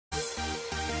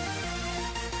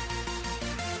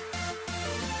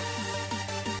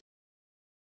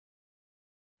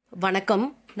வணக்கம்.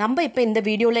 நம்ம இப்போ இந்த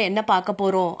வீடியோவில் என்ன பார்க்க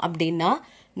போகிறோம் அப்படின்னா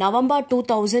நவம்பர்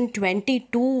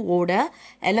 2022 ஓட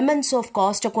elements of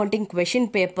cost accounting question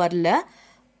பேப்பரில்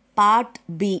பார்ட்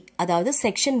பி, அதாவது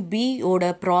செக்ஷன் பி ஓட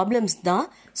ப்ராப்ளம்ஸ் தான்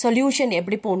சொல்யூஷன்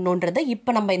எப்படி போடணுன்றதை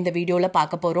இப்போ நம்ம இந்த வீடியோவில்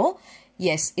பார்க்க போகிறோம்.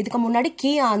 எஸ், இதுக்கு முன்னாடி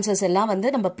கீ ஆன்சர்ஸ் எல்லாம்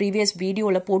வந்து நம்ம ப்ரீவியஸ்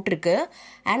வீடியோவில் போட்டிருக்கு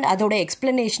அண்ட் அதோட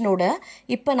எக்ஸ்பிளனேஷனோட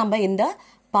இப்போ நம்ம இந்த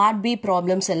பார்ட் பி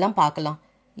ப்ராப்ளம்ஸ் எல்லாம் பார்க்கலாம்.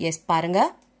 எஸ்,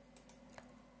 பாருங்கள்.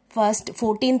 First,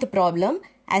 14th problem,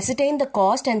 ascertain the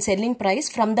cost and selling price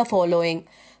from the following.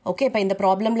 Okay, இப்போ இந்த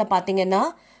ப்ராப்ளமில் பார்த்தீங்கன்னா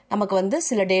நமக்கு வந்து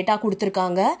சில டேட்டா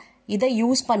கொடுத்துருக்காங்க. இதை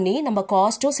யூஸ் பண்ணி நம்ம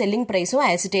காஸ்ட்டும் செல்லிங் ப்ரைஸும்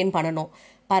ascertain பண்ணணும்.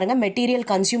 பாருங்க, material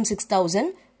consume 6,000,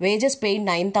 wages paid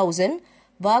 9,000,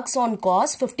 works on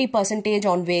cost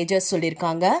 50% on wages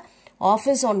சொல்லியிருக்காங்க,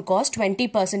 office on cost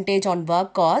 20% on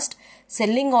work cost,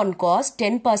 selling on cost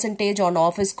 10% on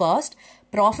office cost,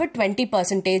 profit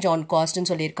 20% on காஸ்ட்னு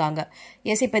சொல்லியிருக்காங்க.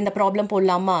 எஸ், இப்போ இந்த ப்ராப்ளம்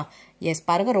போடலாமா? எஸ்,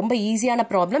 பாருங்கள், ரொம்ப ஈஸியான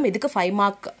ப்ராப்ளம். இதுக்கு 5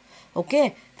 மார்க். ஓகே,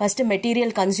 ஃபஸ்ட்டு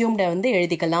மெட்டீரியல் கன்சியூம்டை வந்து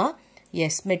எழுதிக்கலாம்.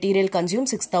 S, material consume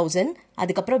 6,000.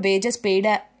 அதுக்கப்புறம் வேஜஸ்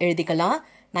பெய்டை எழுதிக்கலாம்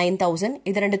 9,000.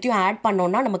 இது ரெண்டுத்தையும் ஆட்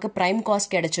பண்ணோன்னா நமக்கு ப்ரைம்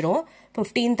காஸ்ட் கிடச்சிரும்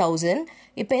 15,000.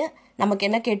 இப்போ நமக்கு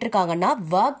என்ன கேட்டிருக்காங்கன்னா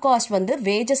ஒர்க் காஸ்ட் வந்து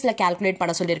வேஜஸில் கால்குலேட்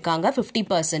பண்ண சொல்லியிருக்காங்க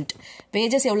 50%.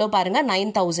 வேஜஸ் எவ்வளோ பாருங்கள்,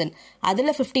 9,000.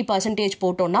 அதில் 50%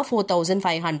 போட்டோன்னா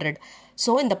 4,500.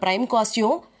 ஸோ இந்த ப்ரைம்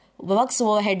காஸ்ட்டையும் ஒர்க்ஸ்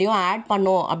ஓவர்ஹெட்டையும் ஆட்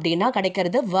பண்ணோம் அப்படின்னா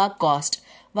கிடைக்கிறது ஒர்க் காஸ்ட்.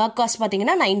 ஒர்க் காஸ்ட்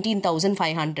பார்த்தீங்கன்னா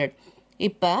 19,500.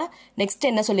 இப்போ நெக்ஸ்ட்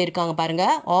என்ன சொல்லியிருக்காங்க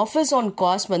பாருங்கள், ஆஃபீஸ் ஆன்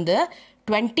காஸ்ட் வந்து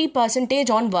 20%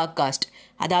 ஆன் ஒர்க் காஸ்ட்.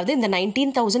 அதாவது இந்த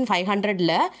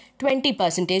 19,500ல்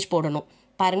 20% போடணும்.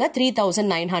 பாருங்க,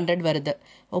 3,900 வருது.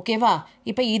 ஓகேவா?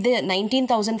 இப்போ இது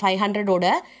 19,500ஓட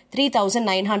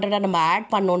 3,900 நம்ம ஆட்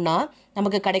பண்ணோம்னா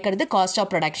நமக்கு கிடைக்கிறது காஸ்ட் ஆஃப்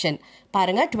ப்ரொடக்ஷன்.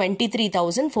 பாருங்க,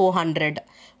 23,400.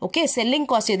 ஓகே, செல்லிங்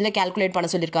காஸ்ட் எதில் கால்குலேட் பண்ண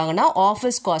சொல்லியிருக்காங்கன்னா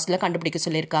ஆஃபீஸ் காஸ்ட்டில் கண்டுபிடிக்க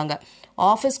சொல்லியிருக்காங்க.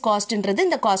 ஆஃபீஸ் காஸ்ட்ன்றது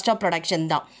இந்த காஸ்ட் ஆஃப் ப்ரொடக்ஷன்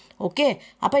தான். ஓகே,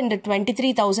 அப்போ இந்த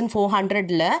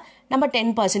 23,400ல் நம்ம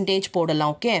 10%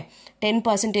 போடலாம். ஓகே,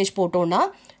 10% போட்டோம்னா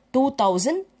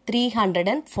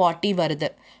 2,340 வருது.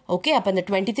 ஓகே, அப்போ இந்த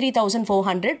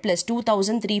 23,400 +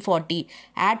 2,340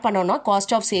 ஆட் பண்ணோன்னா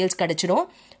காஸ்ட் ஆஃப் சேல்ஸ் கிடச்சிரும்.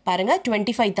 பாருங்கள்,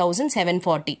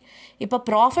 25,740. இப்போ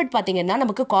ப்ராஃபிட் பார்த்தீங்கன்னா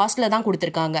நமக்கு காஸ்ட்டில் தான்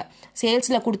கொடுத்துருக்காங்க.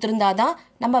 சேல்ஸில் கொடுத்துருந்தா தான்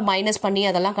நம்ம மைனஸ் பண்ணி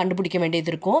அதெல்லாம் கண்டுபிடிக்க வேண்டியது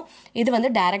இருக்கும். இது வந்து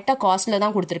டைரெக்டாக காஸ்ட்டில்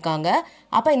தான் கொடுத்துருக்காங்க.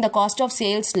 அப்போ இந்த காஸ்ட் ஆஃப்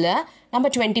சேல்ஸில் நம்ம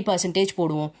 20%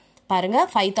 போடுவோம். பாருங்கள்,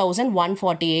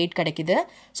 5,148 கிடைக்குது.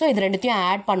 ஸோ இது ரெண்டுத்தையும்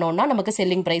ஆட் பண்ணோன்னா நமக்கு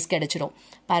செல்லிங் ப்ரைஸ் கிடைச்சிரும்.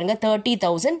 பாருங்கள்,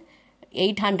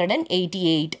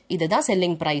 30,888. இதுதான்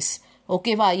செல்லிங் ப்ரைஸ்.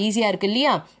 ஓகேவா? ஈஸியாக இருக்கு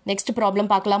இல்லையா? நெக்ஸ்ட் ப்ராப்ளம்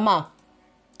பார்க்கலாமா?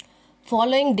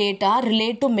 Following data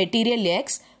relate to material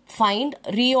X, find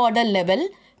reorder level,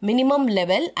 minimum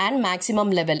level and maximum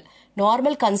level.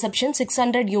 Normal consumption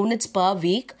 600 units per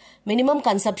week, minimum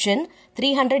consumption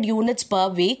 300 units per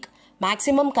week,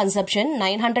 maximum consumption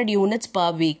 900 units per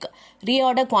week.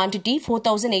 Reorder quantity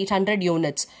 4,800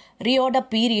 units. Reorder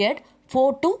period 4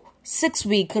 to 6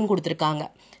 weeks ன்னு கொடுத்துருக்காங்க.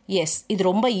 S, இது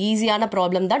ரொம்ப ஈஸியான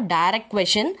problem தான், direct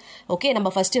question. Okay, நம்ம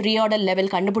first reorder level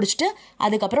கண்டுபிடிச்சிட்டு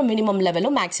அதுக்கப்புறம் minimum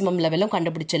லெவலும் maximum லெவலும்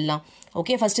கண்டுபிடிச்சிடலாம்.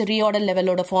 ஓகே, ஃபஸ்ட்டு ரீஆர்டர்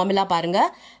லெவலோட ஃபார்முலா பாருங்கள்,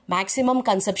 maximum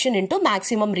consumption into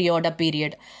maximum reorder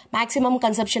period. Maximum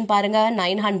consumption பாருங்கள்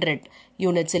 900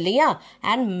 யூனிட்ஸ் இல்லையா?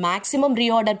 அண்ட் மேக்ஸிமம்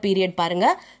ரீஆர்டர் பீரியட்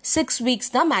பாருங்கள் 6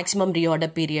 வீக்ஸ் தான் மேக்ஸிமம்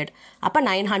ரீஆர்டர் பீரியட். அப்போ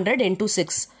 900 ×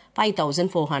 6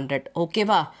 5,400.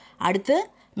 ஓகேவா? அடுத்து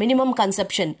மினிமம்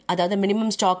கன்சப்ஷன், அதாவது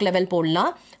மினிமம் ஸ்டாக் லெவல்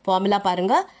போடலாம். ஃபார்முலா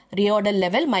பாருங்க, reorder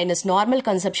level minus normal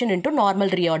consumption into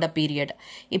normal reorder period.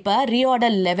 இப்போ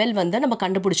ரீஆர்டர் லெவல் வந்து நம்ம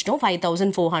கண்டுபிடிச்சிட்டோம்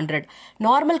 5,400.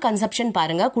 நார்மல் கன்சப்ஷன்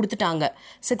பாருங்க கொடுத்துட்டாங்க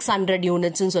 600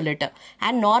 யூனிட்ஸ்ன்னு சொல்லிட்டு.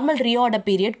 அண்ட் நார்மல் ரீஆர்டர்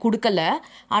பீரியட் கொடுக்கல,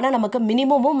 ஆனால் நமக்கு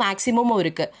மினிமமும் மேக்ஸிமமும்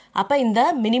இருக்கு. அப்போ இந்த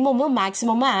மினிமமும்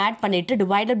மேக்ஸிமமும் ஆட் பண்ணிட்டு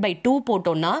டிவைடட் பை 2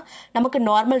 போட்டோம்னா நமக்கு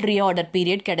நார்மல் ரீஆர்டர்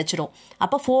பீரியட் கிடைச்சிரும்.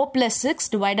 அப்போ 4 +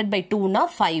 6 டிவைடட் பை 2னா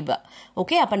 5.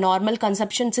 ஓகே, அப்போ normal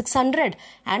consumption 600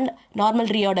 and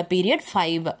normal reorder period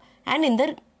 5. And இந்த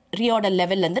ரீஆர்டர்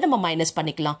லெவல்லேருந்து நம்ம மைனஸ்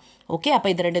பண்ணிக்கலாம். ஓகே, அப்போ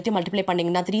இது ரெண்டுத்தையும் மல்டிப்ளை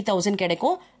பண்ணிங்கன்னா 3,000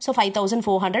 கிடைக்கும். ஸோ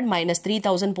 5,400 மைனஸ்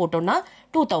 3,000 போட்டோம்னா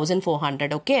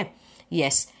 2,400. Okay,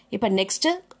 S. இப்போ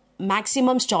next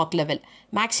maximum stock level.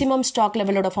 Maximum stock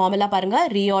லெவலோட formula பாருங்கள்,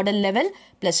 reorder level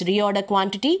plus reorder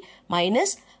quantity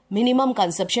minus minimum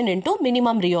consumption into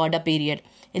minimum reorder period.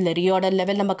 இந்த ரீஆர்டர்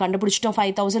லெவல் நம்ம கண்டுபிடிச்சிட்டோம்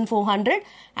 5,400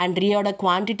 அண்ட் ரீஆர்டர்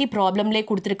குவான்டிட்டி ப்ராப்ளம்லேயே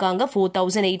கொடுத்துருக்காங்க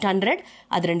 4,800.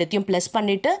 அது ரெண்டுத்தையும் ப்ளஸ்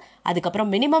பண்ணிவிட்டு அதுக்கப்புறம்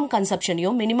மினிமம்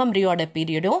கன்சப்ஷனையும் மினிமம் ரீஆர்டர்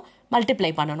பீரியடும்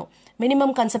மல்டிப்ளை பண்ணணும்.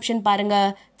 மினிமம் கன்சப்ஷன் பாருங்கள்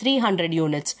 300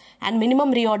 units and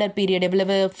minimum reorder period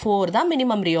எவ்வளவு? 4 தான்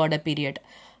மினிமம் ரீஆர்டர் பீரியட்.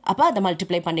 அப்போ அதை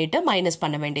மல்டிப்ளை பண்ணிவிட்டு மைனஸ்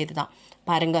பண்ண வேண்டியது தான்.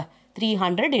 பாருங்கள்,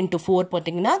 300 into 4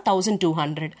 போட்டிங்கன்னா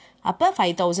 1200. அப்போ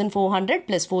 5400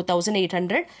 plus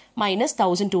 4800 minus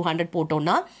 1200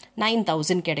 போட்டோம்னா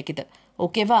 9000 கிடைக்குது.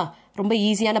 ஓகேவா? ரொம்ப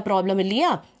ஈஸியான ப்ராப்ளம்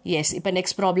இல்லையா? எஸ். இப்போ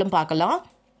நெக்ஸ்ட் ப்ராப்ளம் பார்க்கலாம்.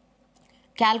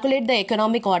 Calculate the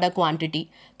economic order quantity.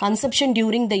 Consumption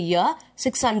during the year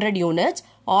 600 units.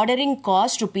 Ordering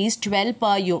cost rupees 12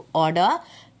 per order.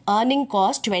 Earning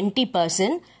cost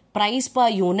 20%. Price per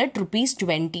unit rupees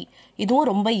 20. இதுவும்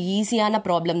ரொம்ப ஈஸியான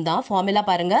ப்ராப்ளம் தான். ஃபார்முலா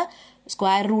பாருங்க.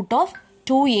 Square root of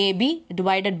 2AB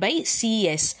divided by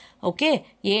CS. Okay,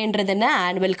 ஏன்றது என்ன?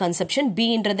 Annual consumption.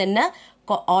 Bன்றது என்ன?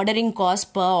 Ordering cost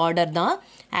per order தான்.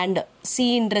 And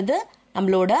Cன்றது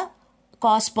நம்மளோட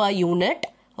cost per unit.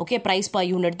 Okay, price per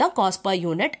unit தான் காஸ்ட் பர்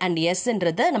யூனிட். அண்ட்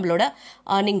எஸ்ன்றது நம்மளோட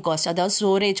ஏர்னிங் காஸ்ட், அதாவது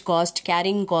ஸ்டோரேஜ் காஸ்ட்,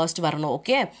 கேரிங் காஸ்ட் வரணும்.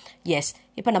 Okay, S.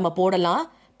 இப்போ நம்ம போடலாம்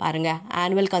பாருங்க.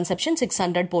 ஆனுவல் கன்சப்ஷன்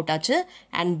 600 போட்டாச்சு.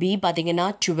 அண்ட் பி பார்த்தீங்கன்னா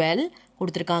 12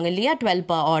 கொடுத்துருக்காங்க இல்லையா? 12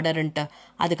 பர் ஆர்டர்ன்ட்டு.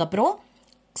 அதுக்கப்புறம்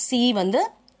சி வந்து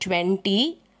 20.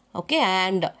 ஓகே,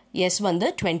 அண்ட் எஸ் வந்து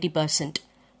 20%.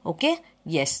 Okay,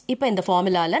 S. இப்போ இந்த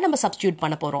ஃபார்முலாவில் நம்ம சப்ஸ்டியூட்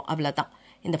பண்ண போகிறோம். அவ்வளோதான்.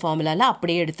 இந்த ஃபார்முலாவில்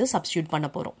அப்படியே எடுத்து சப்ஸ்டியூட் பண்ண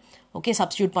போகிறோம். ஓகே,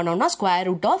 சப்ஸ்டியூட் பண்ணோம்னா ஸ்கொயர்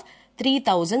ரூட் ஆஃப்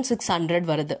 3600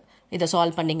 வருது. இதை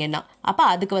சால்வ் பண்ணிங்கன்னா அப்போ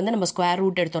அதுக்கு வந்து நம்ம ஸ்கொயர்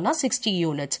ரூட் எடுத்தோம்னா 60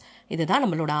 யூனிட்ஸ். இதுதான்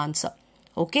நம்மளோட ஆன்சர்.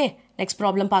 ஓகே, நெக்ஸ்ட்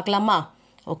ப்ராப்ளம் பார்க்கலாமா?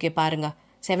 ஓகே, பாருங்க.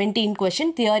 17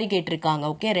 கொஸ்டின் தியரி கேட்டிருக்காங்க.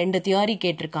 ஓகே, 2 தியரி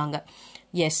கேட்டிருக்காங்க.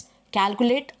 S.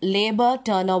 Calculate labor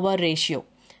turnover ratio.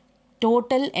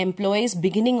 Total employees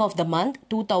beginning of the month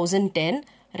 2010.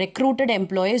 Recruited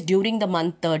employees during the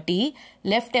month 30,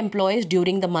 left employees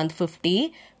during the month 50,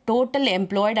 total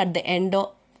employed at the end of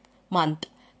month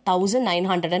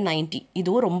 1990.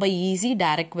 இதுவும் ரொம்ப easy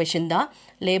direct question தான்.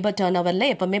 Labour turn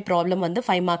ஓவரில் எப்பவுமே problem வந்து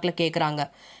 5 மார்க்கில் கேட்குறாங்க.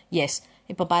 S.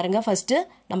 இப்போ பாருங்க, ஃபர்ஸ்ட்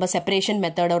நம்ம செப்பரேஷன்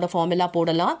மெத்தடோட ஃபார்முலா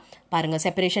போடலாம். பாருங்க,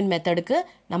 separation மெத்தடுக்கு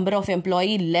number of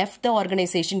employee left the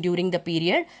organisation during the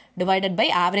period divided by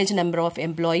average number of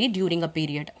employee during a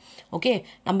period. Okay,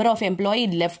 number of employee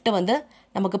left வந்து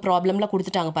நமக்கு ப்ராப்ளம்ல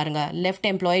கொடுத்துட்டாங்க பாருங்க. Left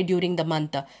employee during the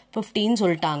month 15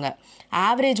 சொல்லிட்டாங்க.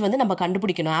 Average வந்து நம்ம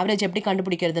கண்டுபிடிக்கணும். ஆவரேஜ் எப்படி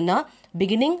கண்டுபிடிக்கிறதுனா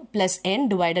beginning plus N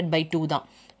divided by 2 தான்.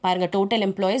 பாருங்க, total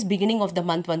employees beginning of the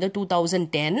month வந்து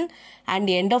 2010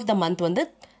 and end of the month வந்து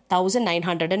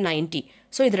 1990.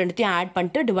 ஸோ இது ரெண்டுத்தையும் ஆட்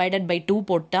பண்ணிட்டு டிவைடட் பை 2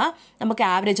 போட்டால் நமக்கு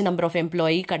ஆவரேஜ் நம்பர் ஆஃப்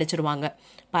எம்ப்ளாயி கிடைச்சிருவாங்க.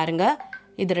 பாருங்க,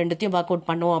 இது ரெண்டுத்தையும் ஒர்க் அவுட்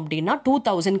பண்ணோம் அப்படின்னா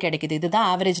 2000 கிடைக்குது. இதுதான்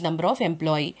average number of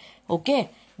employee. Okay,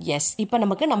 S. இப்போ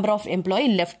நமக்கு நம்பர் ஆஃப் எம்ப்ளாயி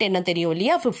லெஃப்ட் என்ன தெரியும்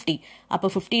இல்லையா? 50. அப்போ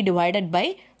 50 டிவைடட் பை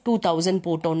 2000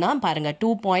 போட்டோம்னா பாருங்க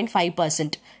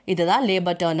 2.5%. இதுதான்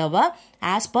labour turn over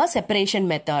as per separation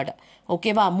method.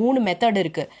 ஓகேவா? 3 மெத்தட்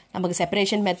இருக்கு நமக்கு.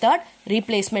 Separation method,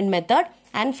 replacement method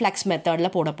and flex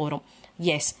மெத்தடில் போட போகிறோம்.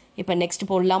 எஸ். இப்போ நெக்ஸ்ட்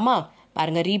போடலாமா?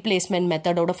 பாருங்க, ரீப்ளேஸ்மெண்ட்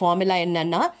மெத்தடோட ஃபார்முலா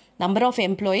என்னன்னா number of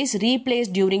employees replace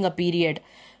during a period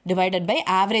divided by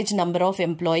average number of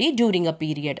employee during a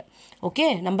period. Okay,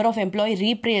 number of employee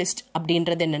replaced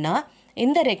அப்படின்றது என்னன்னா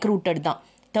இந்த recruited தான்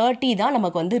 30 தான்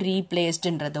நமக்கு வந்து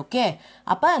replacedன்றது. ஓகே,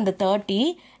 அப்போ அந்த 30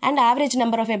 and average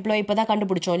number of employee இப்போ தான்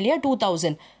கண்டுபிடிச்சோம் இல்லையா?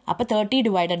 2000. அப்போ 30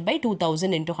 divided by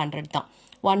 2000 into 100 தான்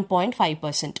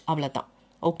 1.5%. அவ்வளோதான்.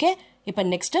 ஓகே, இப்போ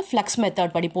நெக்ஸ்ட் ஃப்ளெக்ஸ்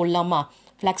மெத்தட் படி போடலாமா?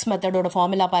 ஃப்ளெக்ஸ் மெத்தடோட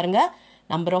ஃபார்முலா பாருங்க.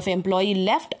 Number of employee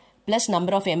left plus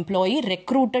number of employee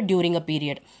recruited during a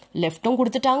period. லெஃப்ட்டும்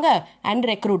கொடுத்துட்டாங்க and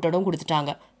recruitedum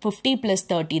கொடுத்துட்டாங்க. 50 plus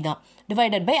 30 தான்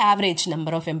divided by average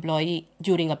number of employee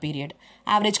during a period.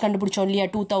 average கண்டுபிடிச்சோம் இல்லையா?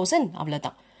 2000.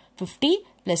 அவ்வளோதான். 50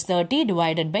 plus 30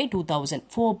 divided by 2000.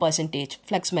 4%.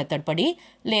 flex method படி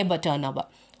labor turnover.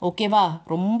 ஓகேவா?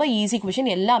 ரொம்ப easy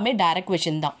question. எல்லாமே டைரக்ட்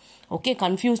கொஷின் தான். ஓகே,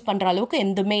 கன்ஃபியூஸ் பண்ணுற அளவுக்கு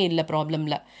எதுவுமே இல்லை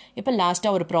ப்ராப்ளமில். இப்போ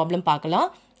லாஸ்ட்டாக ஒரு ப்ராப்ளம் பார்க்கலாம்.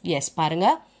 எஸ், பாருங்க.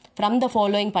 From the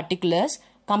following particulars,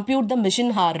 compute the machine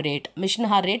hour rate. Machine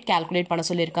hour rate calculate பண்ண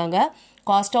சொல்லியிருக்காங்க.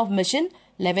 Cost of machine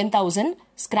 11,000,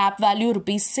 scrap value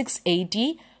rupees 680,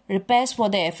 repairs for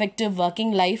the effective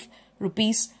working life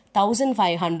rupees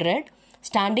 1,500,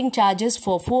 standing charges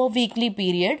for 4 weekly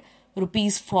period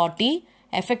rupees 40,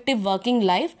 effective working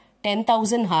life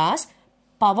 10,000 hours,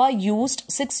 power used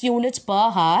 6 units per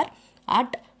hour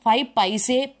at 5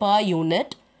 paise per unit.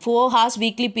 4 hours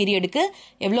weekly பீரியடுக்கு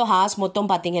எவ்வளோ hours மொத்தம்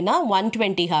பார்த்தீங்கன்னா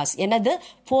 120 hours. என்னது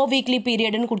 4 weekly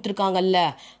பீரியடுன்னு கொடுத்துருக்காங்கல்ல,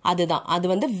 அதுதான். அது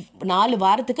வந்து 4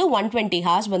 வாரத்துக்கு 120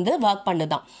 hours வந்து work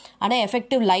பண்ணுதான். ஆனால்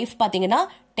எஃபெக்டிவ் லைஃப் பார்த்தீங்கன்னா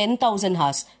 10,000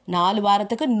 ஹார்ஸ். 4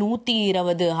 வாரத்துக்கு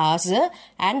 120 ஹார்ஸ்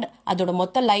அண்ட் அதோட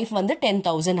மொத்த லைஃப் வந்து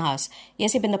 10,000 ஹார்ஸ்.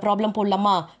 எஸ், இப்போ இந்த ப்ராப்ளம்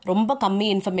போடலாமா? ரொம்ப கம்மி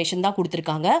இன்ஃபர்மேஷன் தான்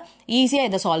கொடுத்துருக்காங்க. ஈஸியாக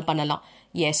இதை சால்வ் பண்ணலாம்.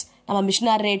 எஸ், நம்ம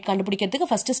மிஷினார் ரேட் கண்டுபிடிக்கிறதுக்கு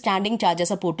ஃபர்ஸ்ட் ஸ்டாண்டிங்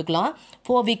சார்ஜஸை போட்டுக்கலாம்.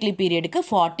 4 வீக்லி பீரியடுக்கு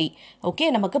 40. ஓகே,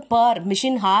 நமக்கு பர்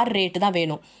மிஷின் ஹார் ரேட் தான்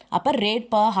வேணும். அப்போ ரேட்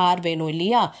பர் ஹார் வேணும்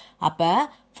இல்லையா? அப்போ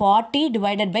 40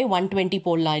 divided by 120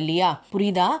 போடலாம் இல்லையா?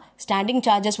 புரியுதா? ஸ்டாண்டிங்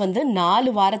சார்ஜஸ் வந்து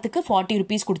 4 வாரத்துக்கு 40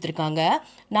 rupees கொடுத்துருக்காங்க.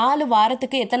 4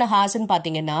 வாரத்துக்கு எத்தனை ஹார்ஸ்ன்னு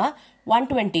பார்த்தீங்கன்னா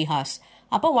 120 ஹார்ஸ்.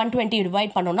 அப்போ 120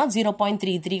 டிவைட் பண்ணோம்னா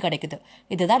 0.33 கிடைக்குது.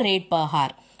 இதுதான் ரேட் பர்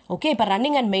ஹார். ஓகே, இப்போ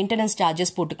ரன்னிங் அண்ட் மெயின்டெனன்ஸ்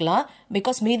சார்ஜஸ் போட்டுக்கலாம்.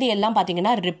 பிகாஸ் மீதி எல்லாம்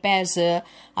பார்த்தீங்கன்னா ரிப்பேர்ஸு,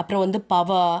 அப்புறம் வந்து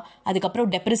பவர், அதுக்கப்புறம்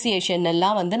டெப்ரிசியேஷன்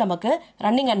எல்லாம் வந்து நமக்கு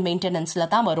ரன்னிங் அண்ட்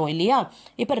மெயின்டெனன்ஸில் தான் வரும் இல்லையா?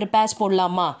 இப்போ ரிப்பேர்ஸ்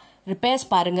போடலாமா? ரிப்பேர்ஸ்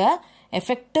பாருங்க,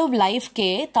 எஃபெக்டிவ்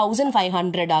லைஃப்கே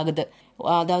 1500 ஆகுது.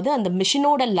 அதாவது அந்த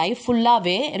மிஷினோட லைஃப்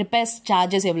ஃபுல்லாகவே ரிப்பேர்ஸ்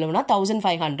சார்ஜஸ் எவ்வளவுனா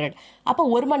 1500. அப்போ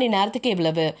ஒரு மணி நேரத்துக்கு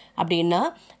எவ்வளவு அப்படின்னா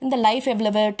இந்த லைஃப்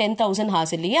எவ்வளவு 10,000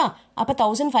 ஹார்ஸ் இல்லையா? அப்போ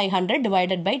 1500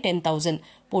 டிவைடட் பை 10,000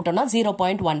 போட்டோம்னா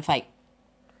 0.15.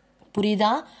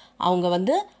 புரியுதா? அவங்க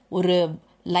வந்து ஒரு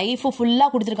லைஃப்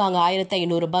ஃபுல்லாக கொடுத்துருக்காங்க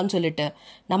 1500 ரூபான்னு சொல்லிட்டு.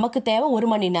 நமக்கு தேவை ஒரு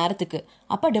மணி நேரத்துக்கு.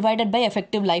 அப்போ டிவைடட் பை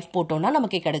எஃபெக்டிவ் லைஃப் போட்டோம்னா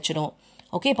நமக்கு கிடைச்சிடும்.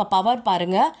 ஓகே, இப்போ பவர்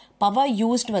பாருங்க, பவர்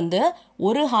யூஸ்ட் வந்து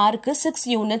ஒரு ஹாருக்கு 6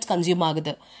 யூனிட்ஸ் கன்சியூம்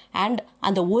ஆகுது. அண்ட்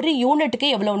அந்த ஒரு யூனிட்டுக்கு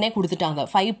எவ்வளவுனே கொடுத்துட்டாங்க,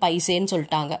 5 பைசேன்னு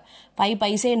சொல்லிட்டாங்க. 5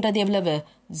 பைசேன்றது எவ்வளவு?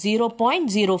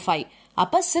 0.05.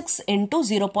 அப்போ 6 into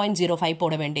 0.05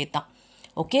 போட வேண்டியது தான்.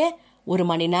 ஓகே, ஒரு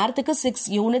மணி நேரத்துக்கு 6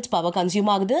 யூனிட்ஸ் பவர்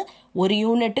கன்சியூம் ஆகுது, ஒரு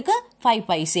யூனிட்டுக்கு 5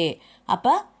 பைசே.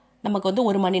 அப்போ நமக்கு வந்து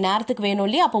ஒரு மணி நேரத்துக்கு வேணும்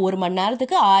இல்லையா? அப்போ ஒரு மணி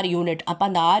நேரத்துக்கு 6 யூனிட். அப்போ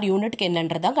அந்த 6 யூனிட்க்கு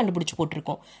என்னன்றதான் கண்டுபிடிச்சு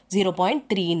போட்டிருக்கோம்,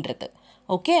 0.3ன்றது.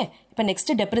 ஓகே, இப்போ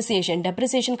நெக்ஸ்ட் டெப்ரிசியேஷன்.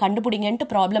 டெப்ரிசியேஷன் கண்டுபிடிங்கன்ட்டு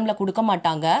ப்ராப்ளம்ல கொடுக்க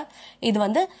மாட்டாங்க. இது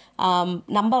வந்து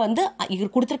நம்ம வந்து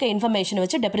கொடுத்துருக்க இன்ஃபர்மேஷனை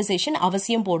வச்சு டெப்ரிசியேஷன்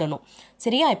அவசியம் போடணும்.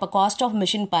 சரியா? இப்போ காஸ்ட் ஆஃப்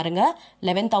மிஷின் பாருங்க,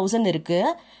 11,000 இருக்கு.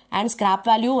 அண்ட் ஸ்கிராப்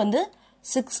வேல்யூ வந்து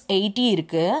 680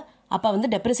 இருக்கு. அப்போ வந்து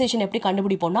டெப்ரிசியேஷன் எப்படி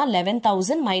கண்டுபிடிப்போம்னா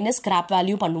 11,000 மைனஸ் ஸ்கிராப்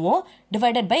வேல்யூ பண்ணுவோம்,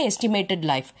 divided by estimated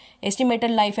life.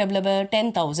 Estimated life எவ்வளவு?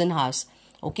 10,000 ஹார்ஸ்.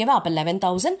 ஓகேவா? அப்போ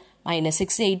 11,000 மைனஸ்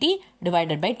 680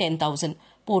 டிவைடட் பை 10,000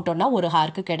 போட்டோம்னா ஒரு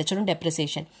ஹாருக்கு கிடைச்சிடும்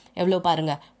டெப்ரிசியேஷன். எவ்வளோ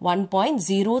பாருங்க,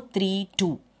 1.032.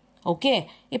 ஓகே,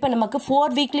 இப்போ நமக்கு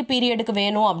 4 வீக்லி பீரியடுக்கு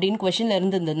வேணும் அப்படின்னு கொஸ்டின்ல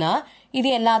இருந்ததுன்னா இது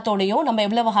எல்லாத்தோடையும் நம்ம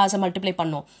எவ்வளவு ஹார்ஸை மல்டிப்ளை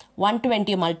பண்ணோம்,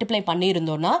 120 மல்டிப்ளை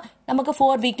பண்ணியிருந்தோம்னா நமக்கு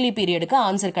 4 வீக்லி பீரியடுக்கு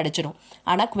ஆன்சர் கிடைச்சிடும்.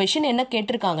 ஆனால் கொஸ்டின் என்ன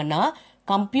கேட்டிருக்காங்கன்னா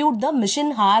கம்ப்யூட் த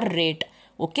மிஷின் ஹார் ரேட்.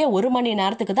 ஓகே, ஒரு மணி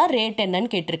நேரத்துக்கு தான் ரேட் என்னன்னு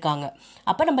கேட்டிருக்காங்க.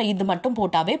 அப்போ நம்ம இது மட்டும்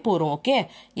போட்டாவே போகிறோம். ஓகே,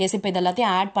 எஸ், இப்போ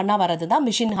இதெல்லாத்தையும் ஆட் பண்ணால் வரது தான்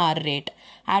மிஷின் ஹார் ரேட்.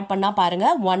 ஆட் பண்ணால் பாருங்க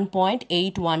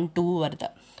 1.812 வருது.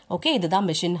 ஓகே, இதுதான்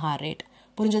மிஷின் ஹார் ரேட்.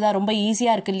 புரிஞ்சுதா? ரொம்ப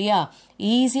ஈஸியாக இருக்கு இல்லையா?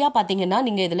 ஈஸியாக பார்த்தீங்கன்னா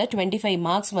நீங்கள் இதில் 25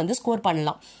 மார்க்ஸ் வந்து ஸ்கோர்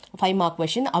பண்ணலாம். 5 மார்க்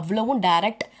கொஷின், அவ்வளவும்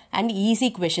டைரக்ட் அண்ட் ஈஸி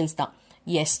கொஷின்ஸ் தான்.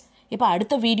 எஸ், இப்போ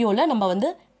அடுத்த வீடியோவில் நம்ம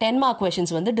வந்து 10 மார்க்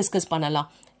கொஷின்ஸ் வந்து டிஸ்கஸ் பண்ணலாம்.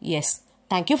 S,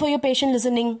 thank you for your patient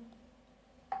listening.